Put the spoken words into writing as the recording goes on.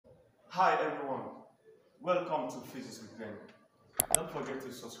Hi everyone, welcome to Physics with Ben. Don't forget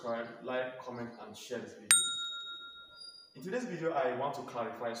to subscribe, like, comment and share this video. In today's video I want to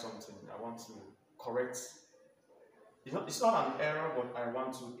clarify something. I want to correct, it's not an error, but I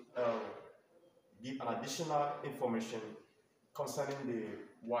want to give an additional information concerning the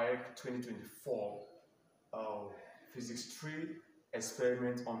Waec 2024 Physics 3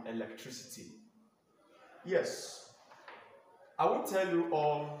 experiment on electricity. Yes, I won't tell you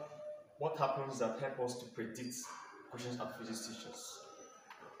all what happens that help us to predict questions at physics teachers,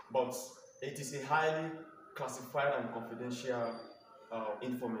 but it is a highly classified and confidential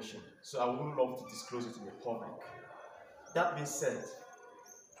information, so I wouldn't love to disclose it in the public. That being said,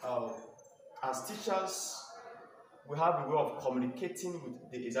 as teachers, we have a way of communicating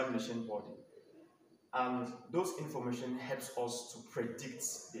with the examination body, and those information helps us to predict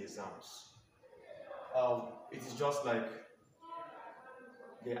the exams. It is just like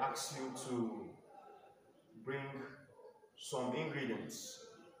they ask you to bring some ingredients,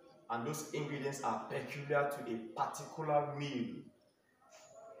 and those ingredients are peculiar to a particular meal.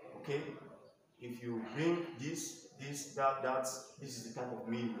 Okay, if you bring this, that, this is the type of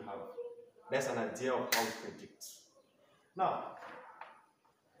meal you have. That's an idea of how we predict. Now,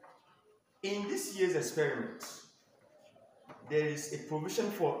 in this year's experiment, there is a provision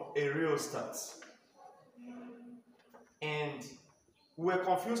for a rheostat, and we were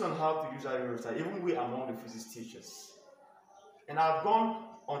confused on how to use that rheostat, even we among the physics teachers. And I've gone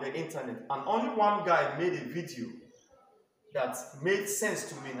on the internet, and only one guy made a video that made sense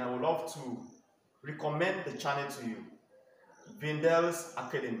to me, and I would love to recommend the channel to you, VINDAL'S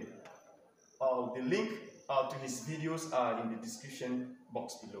Academy. The link to his videos are in the description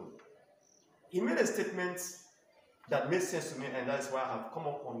box below. He made a statement that made sense to me, and that's why I have come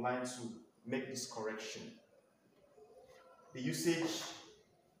up online to make this correction. The usage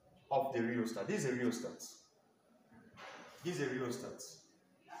of the rheostat. This is a rheostat. This is a rheostat.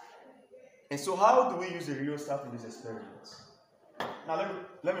 And so how do we use the rheostat in this experiment? Now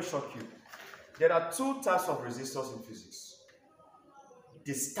let me shock you. There are two types of resistors in physics.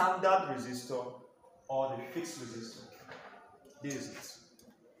 The standard resistor or the fixed resistor. This is it.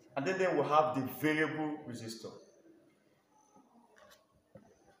 And then we have the variable resistor.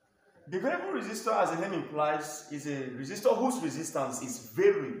 The variable resistor, as the name implies, is a resistor whose resistance is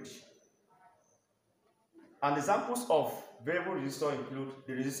varied. And examples of variable resistor include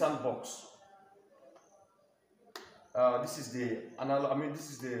the resistance box. This is the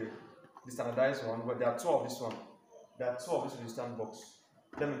standardized one, but there are two of this one. There are two of this resistance box.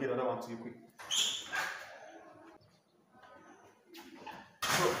 Let me get another one to you quick.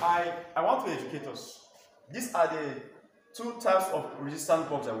 So I want to educate us. These are the two types of resistance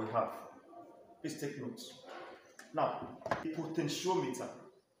box that we have. Please take notes. Now, the potentiometer.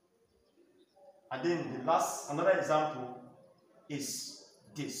 And then another example is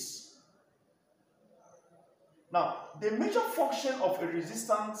this. Now, the major function of a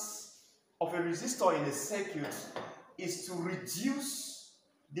resistor in a circuit is to reduce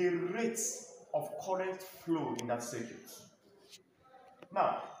the rate of current flow in that circuit.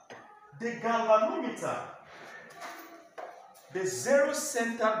 Now, the galvanometer, the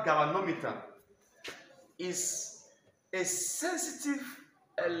zero-centered galvanometer, is a sensitive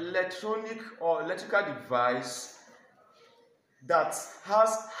electronic or electrical device that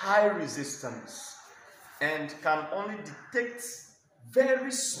has high resistance and can only detect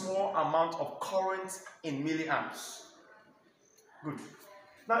very small amount of current in milliamps. Good.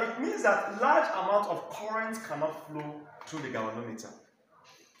 Now it means that large amount of current cannot flow through the galvanometer.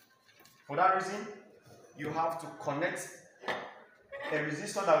 For that reason, you have to connect a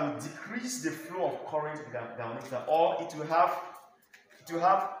resistor that will decrease the flow of current in the galvanometer, or it will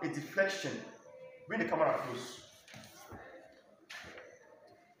have a deflection. Bring the camera close.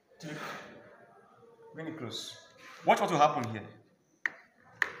 Bring it close. Watch what will happen here.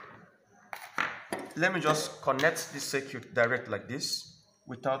 Let me just connect this circuit direct like this,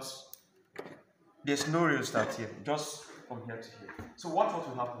 without, there's no rheostat here, just from here to here. So watch what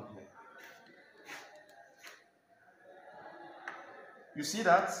will happen here. You see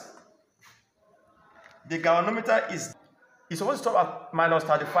that the galvanometer is supposed to stop at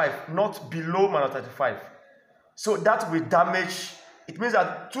 -35, not below -35. So that will damage. It means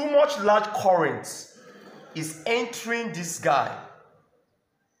that too much large current is entering this guy.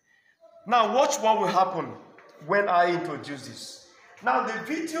 Now watch what will happen when I introduce this. Now the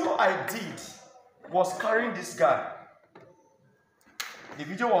video I did was carrying this guy. The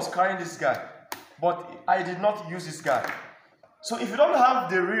video was carrying this guy, but I did not use this guy. So if you don't have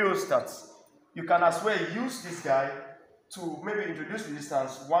the rheostat, you can as well use this guy to maybe introduce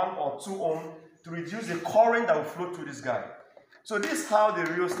resistance 1 or 2 ohm to reduce the current that will flow through this guy. So this is how the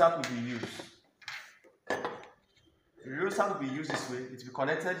rheostat will be used. The rheostat will be used this way. It will be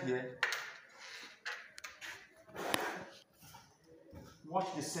connected here. Watch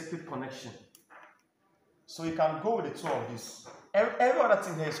the circuit connection. So you can go with the two of this. Every other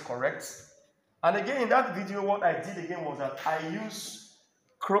thing here is correct. And again, in that video, what I did again was that I used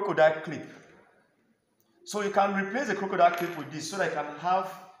crocodile clip. So you can replace the crocodile clip with this so that you can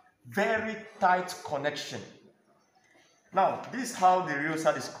have very tight connection. Now, this is how the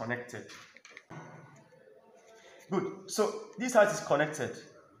rheostat is connected. Good. So this is how it is connected.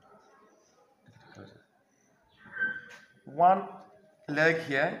 One leg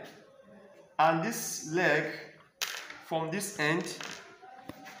here, and this leg from this end,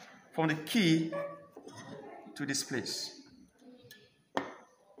 from the key to this place.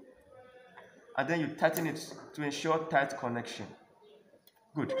 And then you tighten it to ensure tight connection.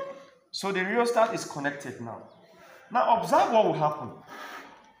 Good. So the rheostat is connected now. Now observe what will happen.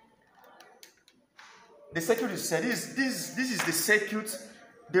 The circuit is set. This is the circuit,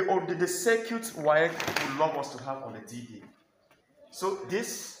 the circuit Waec would love us to have on the D-Day. So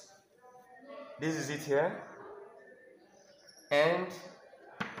this is it here. And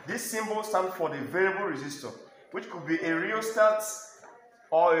this symbol stands for the variable resistor, which could be a rheostat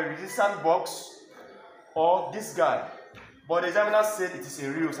or a resistant box or this guy. But the examiner said it is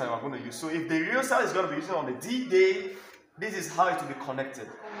a rheostat we're going to use. So if the rheostat is going to be used on the D-Day, this is how it will be connected.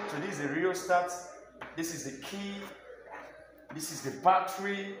 So this is the rheostat, this is the key, this is the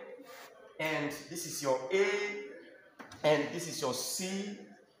battery, and this is your A, and this is your C,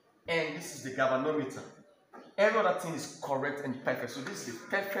 and this is the galvanometer. Every other thing is correct and perfect. So this is the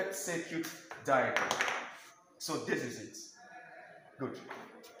perfect circuit diagram. So this is it. Good.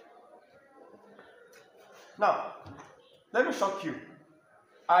 Now, let me shock you.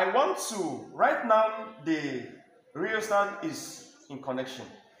 I want to, right now, the rheostat is in connection.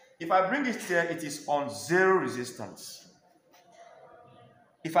 If I bring it here, it is on 0 resistance.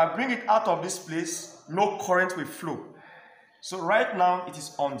 If I bring it out of this place, no current will flow. So right now, it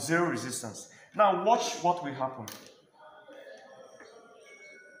is on 0 resistance. Now watch what will happen.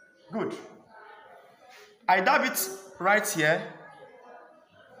 Good. I dab it right here.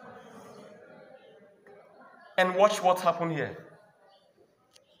 And watch what happened here.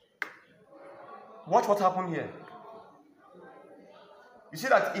 Watch what happened here. You see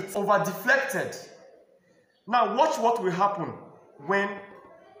that it's over deflected. Now watch what will happen when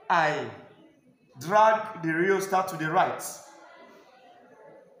I drag the rheostat to the right.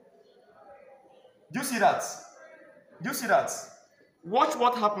 Do you see that? Do you see that? Watch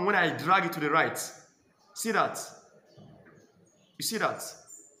what happened when I drag it to the right. See that? You see that?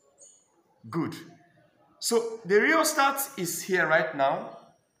 Good. So the rheostat is here right now.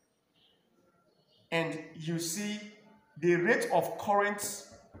 And you see the rate of current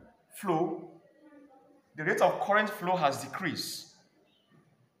flow. The rate of current flow has decreased.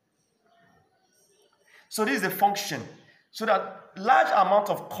 So this is the function. So that large amount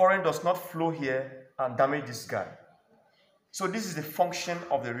of current does not flow here and damage this guy. So this is the function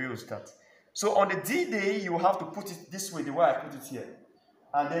of the rheostat. So on the D-Day, you have to put it this way, the way I put it here.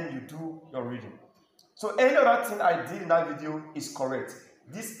 And then you do your reading. So any other thing I did in that video is correct.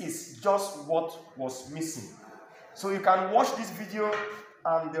 This is just what was missing. So you can watch this video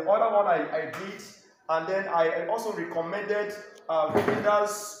and the other one I did. And then I also recommended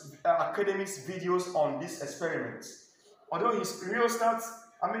VINDAL'S Academic's videos on this experiment. Although his rheostat,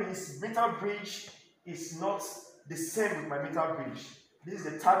 his meter bridge is not the same with my meter bridge. This is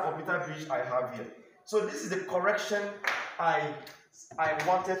the type of meter bridge I have here. So this is the correction I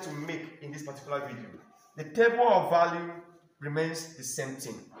wanted to make in this particular video. The table of value remains the same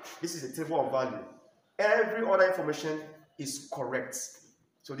thing. This is the table of value. Every other information is correct.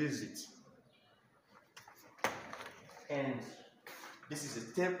 So this is it. And this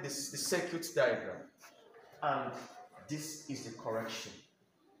is the circuit diagram. And this is the correction.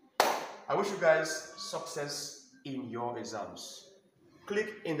 I wish you guys success in your exams.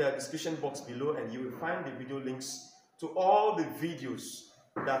 Click in the description box below and you will find the video links to all the videos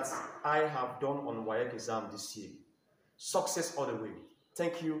that I have done on Waec exam this year. Success all the way.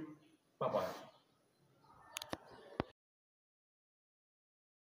 Thank you. Bye-bye.